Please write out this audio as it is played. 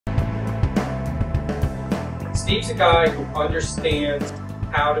Steve's a guy who understands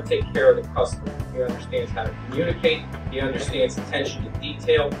how to take care of the customer. He understands how to communicate. He understands attention to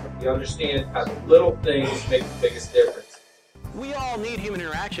detail. He understands how the little things make the biggest difference. We all need human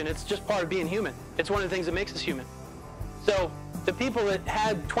interaction. It's just part of being human. It's one of the things that makes us human. So the people that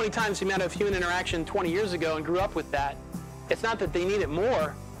had 20 times the amount of human interaction 20 years ago and grew up with that, it's not that they need it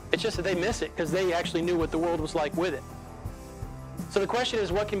more, it's just that they miss it because they actually knew what the world was like with it. So the question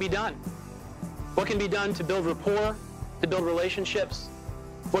is, what can be done? What can be done to build rapport, to build relationships?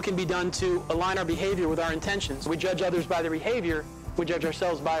 What can be done to align our behavior with our intentions? We judge others by their behavior, we judge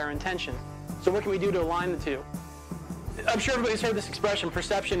ourselves by our intention. So what can we do to align the two? I'm sure everybody's heard this expression,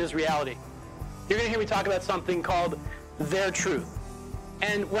 perception is reality. You're going to hear me talk about something called their truth.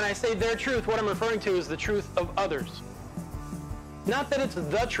 And when I say their truth, what I'm referring to is the truth of others. Not that it's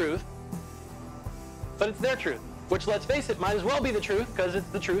the truth, but it's their truth, which, let's face it, might as well be the truth because it's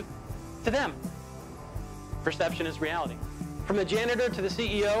the truth to them. Perception is reality. From the janitor to the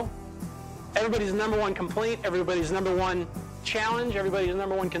CEO, everybody's number one complaint, everybody's number one challenge, everybody's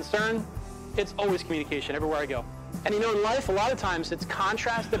number one concern, it's always communication everywhere I go. And you know, in life, a lot of times it's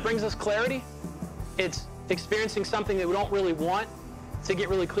contrast that brings us clarity. It's experiencing something that we don't really want to get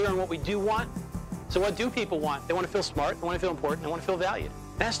really clear on what we do want. So what do people want? They want to feel smart, they want to feel important, they want to feel valued.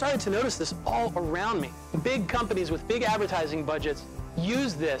 And I started to notice this all around me. Big companies with big advertising budgets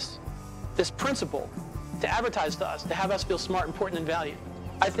use this principle to advertise to us, to have us feel smart, important, and valued.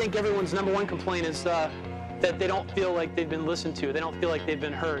 I think everyone's number one complaint is that they don't feel like they've been listened to. They don't feel like they've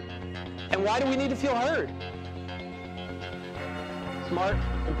been heard. And why do we need to feel heard? Smart,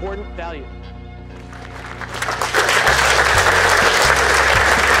 important, valued.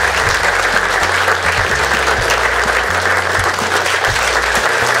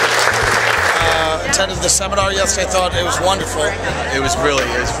 Attended the seminar yesterday. I thought it was wonderful. It was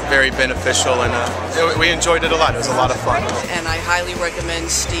very beneficial, and we enjoyed it a lot. It was a lot of fun. And I highly recommend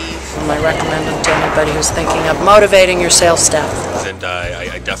Steve. I recommend it to anybody who's thinking of motivating your sales staff. And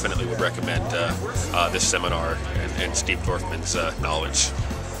I definitely would recommend this seminar and Steve Dorfman's knowledge.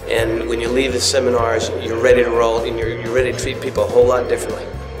 And when you leave the seminars, you're ready to roll, and you're ready to treat people a whole lot differently.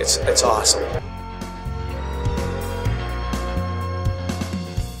 It's awesome.